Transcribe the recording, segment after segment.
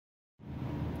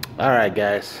Alright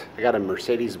guys, I got a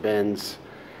Mercedes-Benz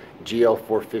Gl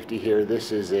 450 here.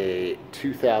 This is a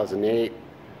 2008.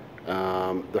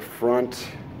 The front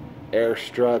air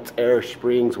struts, air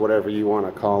springs, whatever you want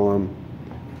to call them,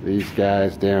 these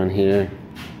guys down here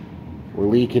were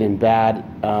leaking and bad.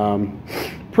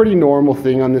 Pretty normal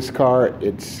thing on this car.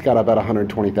 It's got about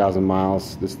 120,000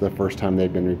 miles. This is the first time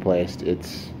they've been replaced.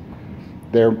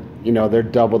 They're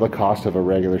double the cost of a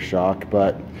regular shock,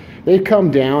 but they've come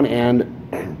down, and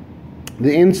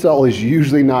the install is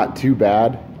usually not too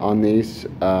bad on these.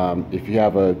 If you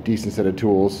have a decent set of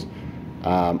tools,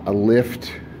 a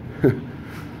lift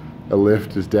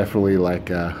is definitely like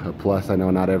a plus. I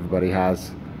know not everybody has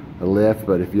a lift,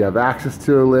 but if you have access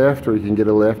to a lift, or you can get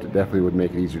a lift, it definitely would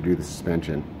make it easier to do the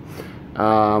suspension.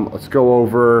 Let's go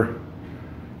over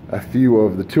a few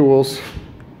of the tools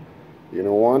you're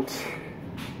gonna want.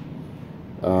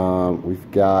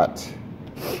 We've got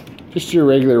just your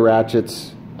regular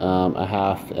ratchets, a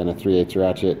 1/2 and a 3/8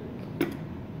 ratchet.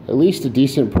 At least a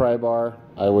decent pry bar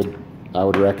I would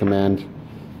recommend.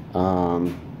 I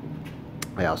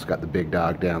also got the big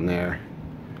dog down there,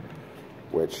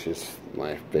 which is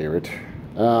my favorite.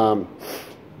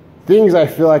 Things I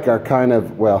feel like are kind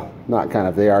of, well, not kind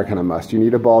of, they are kind of must. You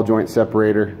need a ball joint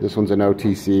separator. This one's an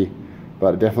OTC,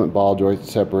 but a definite ball joint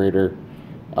separator.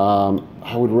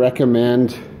 I would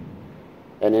recommend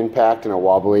an impact and a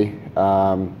wobbly.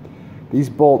 These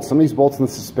bolts, some of these bolts in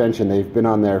the suspension, they've been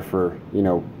on there for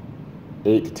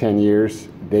 8 to 10 years.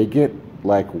 They get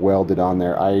like welded on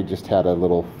there. I just had a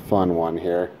little fun one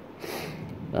here,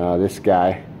 this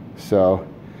guy. So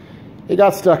it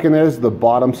got stuck in there. This is the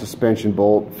bottom suspension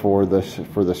bolt for the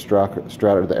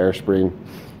strut or the air spring,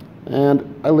 and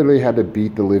I literally had to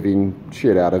beat the living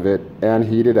shit out of it and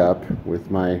heat it up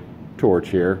with my torch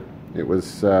here. It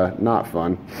was not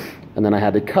fun. And then I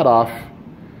had to cut off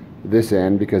this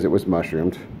end because it was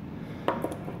mushroomed.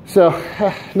 So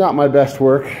not my best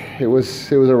work. It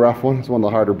was a rough one. It's one of the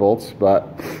harder bolts, but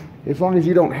as long as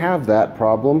you don't have that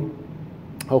problem,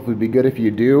 hopefully it'd be good. If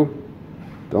you do,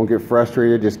 don't get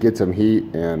frustrated. Just get some heat,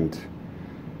 and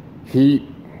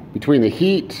between the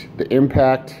heat, the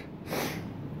impact,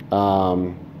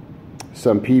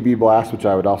 some PB blast, which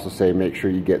I would also say make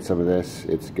sure you get some of this.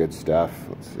 It's good stuff.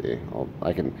 Let's see.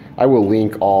 I will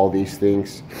link all these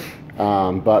things.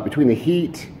 But between the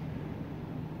heat,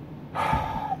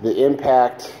 the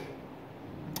impact,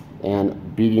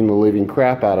 and beating the living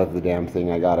crap out of the damn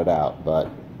thing, I got it out. But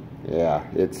yeah,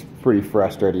 it's pretty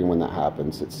frustrating when that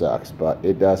happens. It sucks, but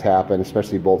it does happen,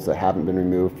 especially bolts that haven't been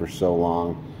removed for so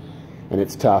long, and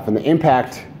it's tough. And the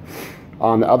impact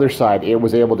on the other side, it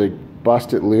was able to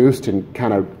bust it loose and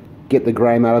kind of get the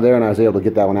grime out of there, and I was able to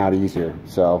get that one out easier.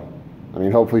 So I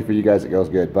mean, hopefully for you guys it goes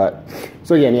good. But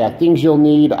so again, yeah, things you'll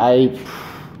need. I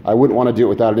wouldn't want to do it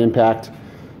without an impact.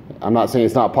 I'm not saying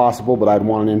it's not possible, but I'd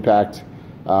want an impact.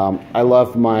 I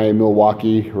love my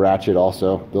Milwaukee Ratchet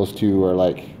also. Those two are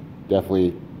like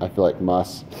definitely, I feel like,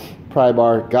 must. Pry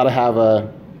bar, gotta have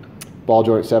a ball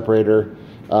joint separator.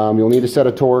 You'll need a set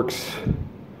of Torx.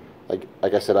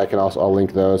 Like I said, I'll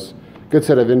link those. Good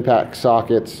set of impact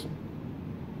sockets.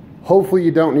 Hopefully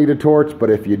you don't need a torch, but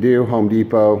if you do, Home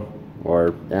Depot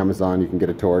or Amazon, you can get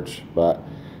a torch, but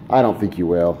I don't think you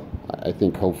will. I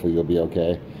think hopefully you'll be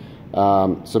okay.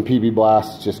 Some PB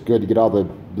blasts, just good to get all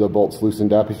the bolts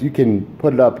loosened up. If you can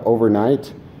put it up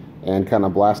overnight and kind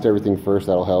of blast everything first,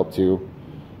 that'll help too.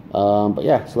 But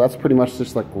yeah, so that's pretty much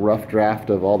just like a rough draft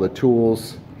of all the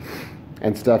tools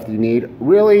and stuff that you need.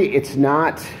 Really, it's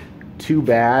not too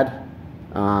bad.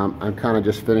 I'm kind of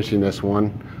just finishing this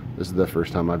one. This is the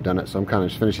first time I've done it, so I'm kind of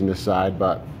just finishing this side,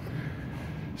 but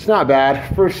it's not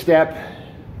bad. First step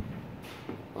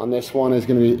on this one is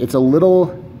going to be, it's a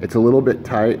little bit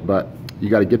tight, but you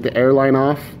got to get the airline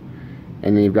off,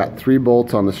 and then you've got 3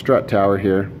 bolts on the strut tower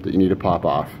here that you need to pop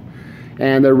off,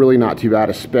 and they're really not too bad,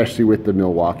 especially with the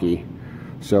Milwaukee.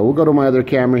 So we'll go to my other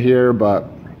camera here, but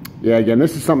yeah, again,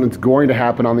 this is something that's going to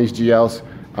happen on these GLs.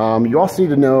 You also need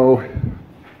to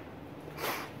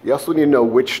know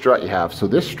which strut you have. So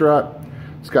this strut,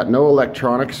 it's got no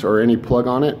electronics or any plug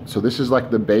on it. So this is like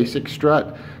the basic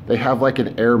strut. They have like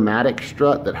an aromatic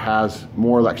strut that has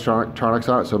more electronics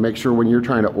on it. So make sure when you're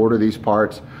trying to order these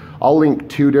parts, I'll link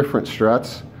 2 different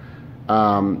struts.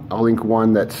 I'll link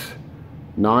one that's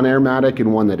non-aromatic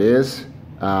and one that is.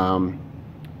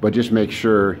 But just make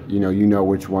sure you know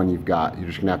which one you've got. You're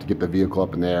just gonna have to get the vehicle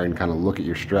up in there and kind of look at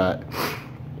your strut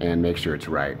and make sure it's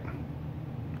right.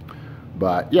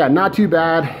 But yeah, not too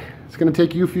bad. It's gonna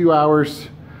take you a few hours.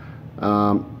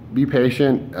 Be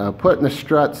patient.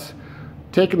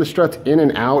 Taking the struts in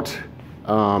and out.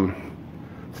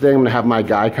 Today I'm going to have my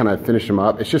guy kind of finish them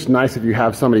up. It's just nice if you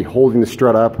have somebody holding the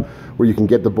strut up where you can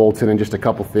get the bolts in and just a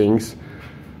couple things.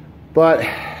 But,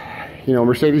 you know,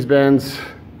 Mercedes-Benz,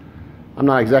 I'm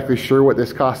not exactly sure what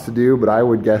this costs to do, but I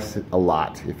would guess a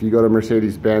lot. If you go to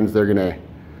Mercedes-Benz, they're gonna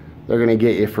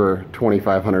get you for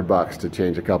 2,500 bucks to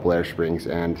change a couple air springs.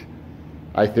 And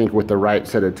I think with the right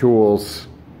set of tools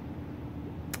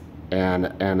and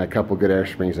a couple good air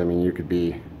springs, I mean, you could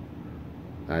be,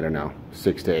 I don't know,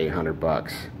 600 to 800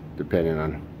 bucks, depending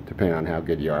on how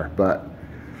good you are. But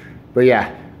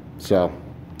yeah, so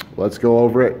let's go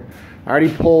over it. I already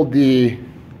pulled the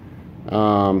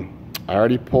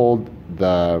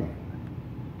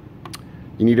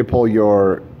you need to pull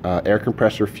your air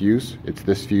compressor fuse. It's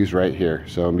this fuse right here.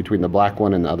 So in between the black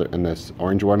one and the other and this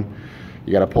orange one,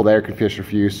 you got to pull the air compressor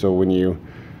fuse. So when you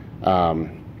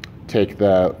take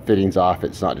the fittings off,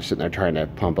 it's not just sitting there trying to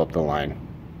pump up the line.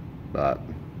 But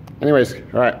anyways,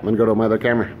 all right, I'm gonna go to my other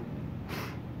camera.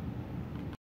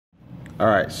 All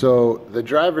right, so the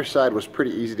driver's side was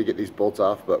pretty easy to get these bolts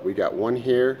off, but we got one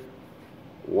here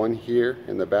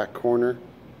in the back corner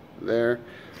there.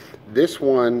 This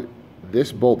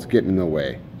bolt's getting in the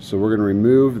way. So we're gonna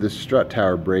remove the strut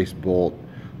tower brace bolt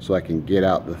so I can get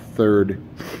out the third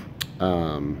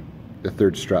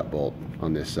strut bolt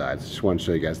on this side. Just want to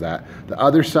show you guys that. The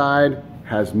other side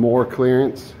has more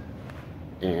clearance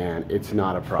and it's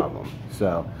not a problem.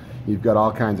 So you've got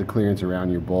all kinds of clearance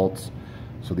around your bolts.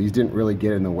 So these didn't really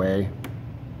get in the way.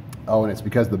 Oh, and it's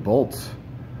because the bolts,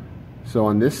 so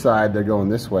on this side they're going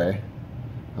this way,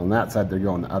 on that side they're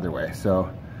going the other way.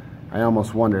 So I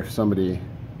almost wonder if somebody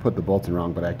put the bolts in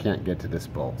wrong, but I can't get to this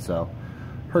bolt. So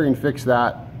hurry and fix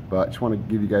that, but just want to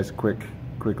give you guys a quick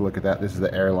look at that. This is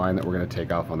the air line that we're going to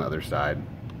take off on the other side.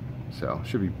 So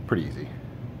should be pretty easy.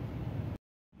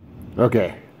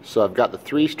 Okay, so I've got the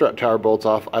 3 strut tower bolts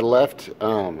off. I left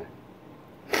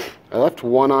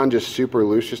one on just super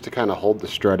loose just to kind of hold the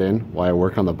strut in while I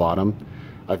work on the bottom.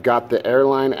 I've got the air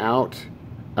line out.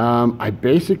 I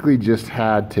basically just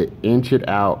had to inch it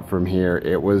out from here.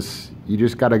 You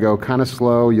just got to go kind of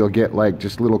slow. You'll get like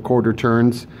just little quarter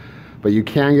turns, but you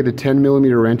can get a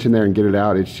 10mm wrench in there and get it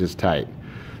out. It's just tight.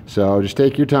 So just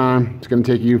take your time. It's going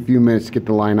to take you a few minutes to get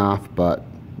the line off, but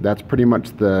that's pretty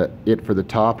much it for the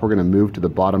top. We're going to move to the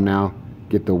bottom now,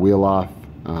 get the wheel off,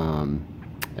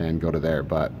 and go to there.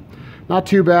 But not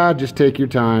too bad. Just take your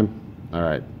time. All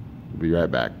right, be right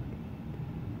back.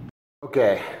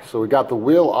 Okay, so we got the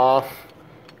wheel off.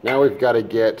 Now we've got to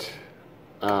get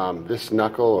this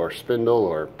knuckle or spindle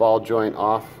or ball joint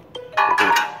off.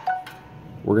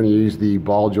 We're going to use the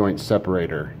ball joint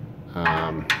separator.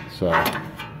 So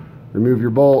remove your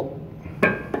bolt,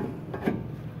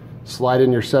 slide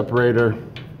in your separator.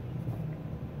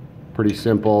 Pretty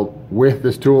simple. With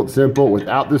this tool, it's simple.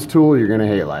 Without this tool, you're going to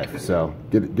hate life. So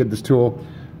get this tool.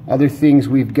 Other things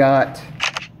we've got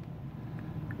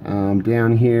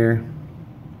down here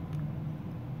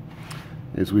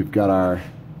is we've got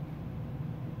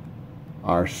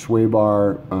our sway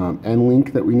bar end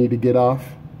link that we need to get off,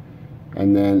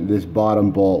 and then this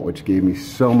bottom bolt, which gave me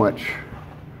so much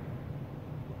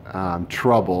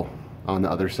trouble on the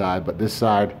other side, but this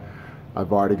side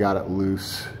I've already got it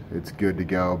loose. It's good to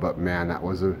go, but man, that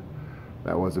was a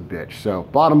bitch. So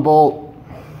bottom bolt,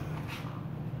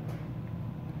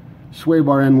 sway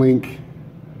bar end link,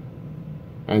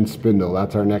 and spindle.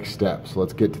 That's our next step, so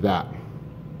let's get to that.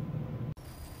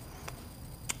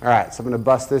 All right, so I'm going to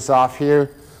bust this off here.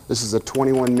 This is a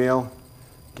 21 mil.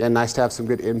 Again, nice to have some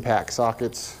good impact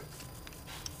sockets.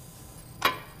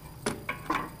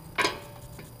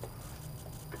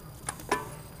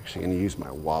 Actually going to use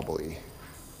my wobbly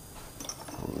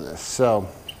on this. So,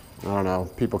 I don't know,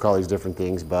 people call these different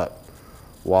things, but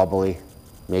wobbly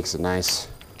makes it nice.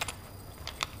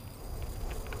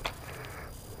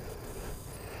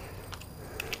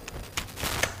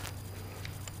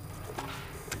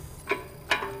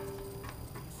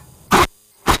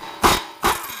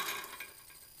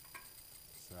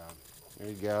 There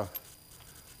you go.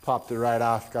 Popped it right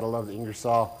off. Gotta love the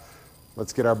Ingersoll.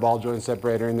 Let's get our ball joint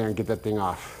separator in there and get that thing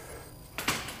off.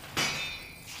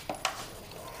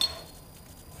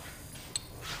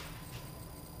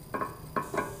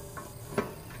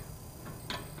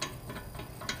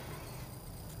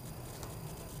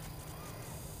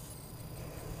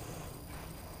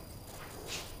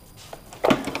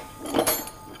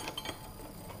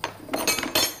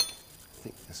 I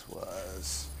think this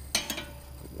was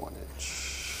 1 inch.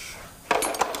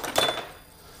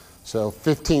 So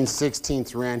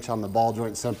 15/16 wrench on the ball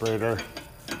joint separator.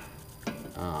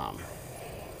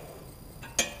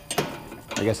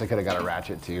 I guess I could have got a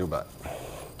ratchet too, but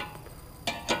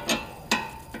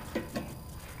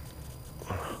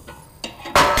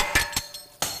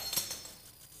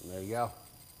There you go.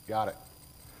 Got it.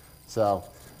 So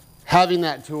having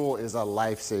that tool is a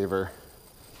lifesaver.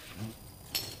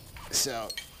 So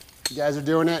if you guys are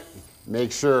doing it,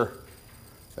 make sure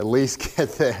at least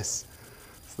get this.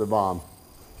 It's the bomb.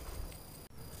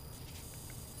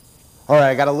 All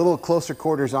right, I got a little closer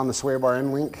quarters on the sway bar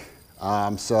end link.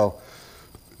 So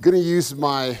I'm gonna use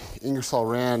my Ingersoll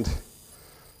Rand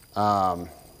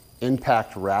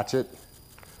impact ratchet.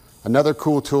 Another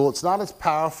cool tool. It's not as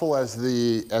powerful as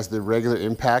the regular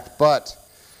impact, but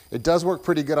it does work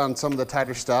pretty good on some of the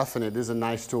tighter stuff, and it is a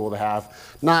nice tool to have.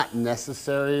 Not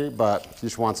necessary, but if you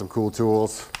just want some cool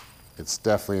tools, it's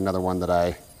definitely another one that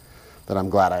I'm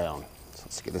glad I own. So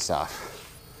let's get this off.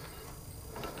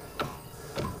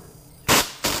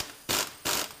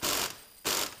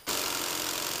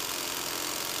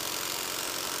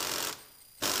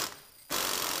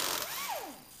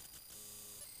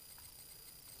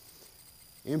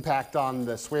 Impact on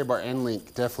the sway bar end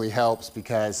link definitely helps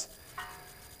because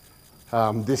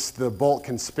the bolt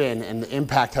can spin, and the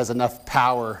impact has enough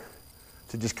power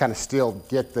to just kind of still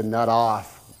get the nut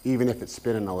off, even if it's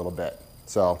spinning a little bit.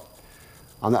 So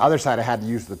on the other side, I had to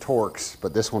use the Torx,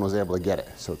 but this one was able to get it,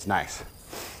 so it's nice.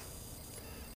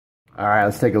 All right,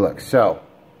 let's take a look. So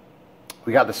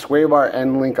we got the sway bar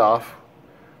end link off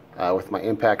with my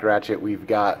impact ratchet. We've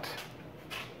got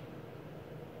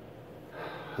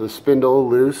the spindle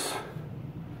loose,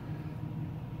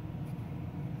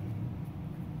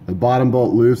 the bottom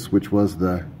bolt loose, which was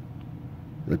the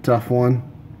tough one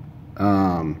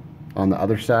on the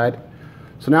other side.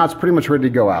 So now it's pretty much ready to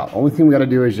go out. Only thing we got to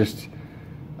do is just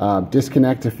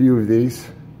disconnect a few of these.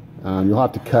 You'll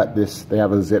have to cut this. They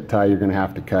have a zip tie. You're going to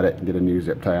have to cut it and get a new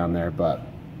zip tie on there. But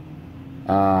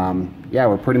yeah,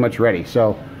 we're pretty much ready.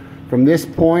 So from this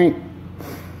point,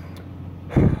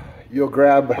 you'll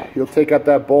take up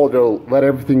that bolt, it'll let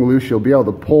everything loose. You'll be able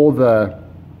to pull the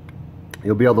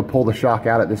shock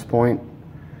out at this point,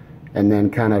 and then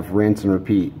kind of rinse and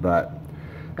repeat. But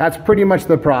that's pretty much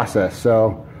the process.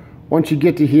 So once you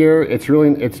get to here, it's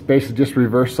basically just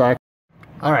reverse cycle.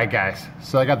 All right, guys.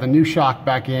 So I got the new shock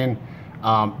back in.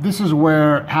 This is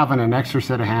where having an extra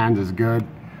set of hands is good.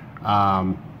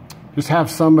 Just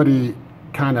have somebody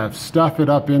kind of stuff it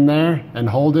up in there and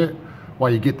hold it while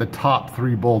you get the top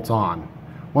 3 bolts on.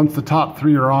 Once the top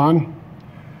 3 are on,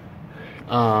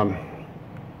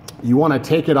 you want to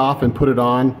take it off and put it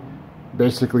on.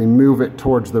 Basically move it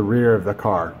towards the rear of the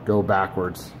car. Go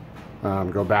backwards.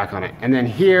 Go back on it. And then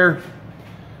here,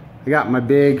 I got my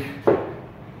big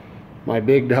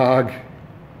dog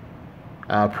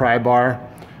pry bar.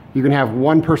 You can have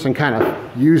one person kind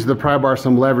of use the pry bar,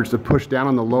 some leverage to push down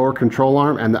on the lower control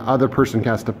arm, and the other person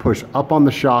has to push up on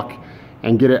the shock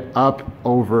and get it up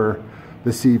over the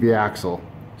CV axle.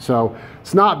 So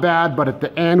it's not bad, but at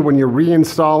the end when you're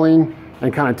reinstalling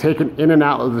and kind of taking in and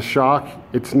out of the shock,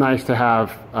 it's nice to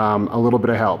have a little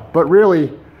bit of help. But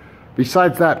really,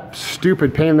 besides that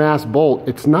stupid pain in the ass bolt,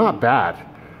 it's not bad.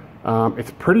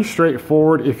 It's pretty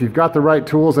straightforward. If you've got the right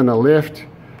tools and a lift,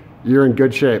 you're in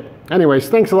good shape. Anyways,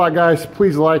 thanks a lot, guys.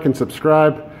 Please like and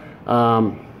subscribe.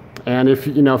 And if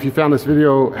you found this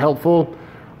video helpful,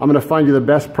 I'm going to find you the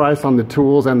best price on the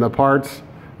tools and the parts.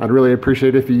 I'd really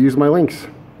appreciate it if you use my links.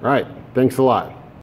 All right, thanks a lot.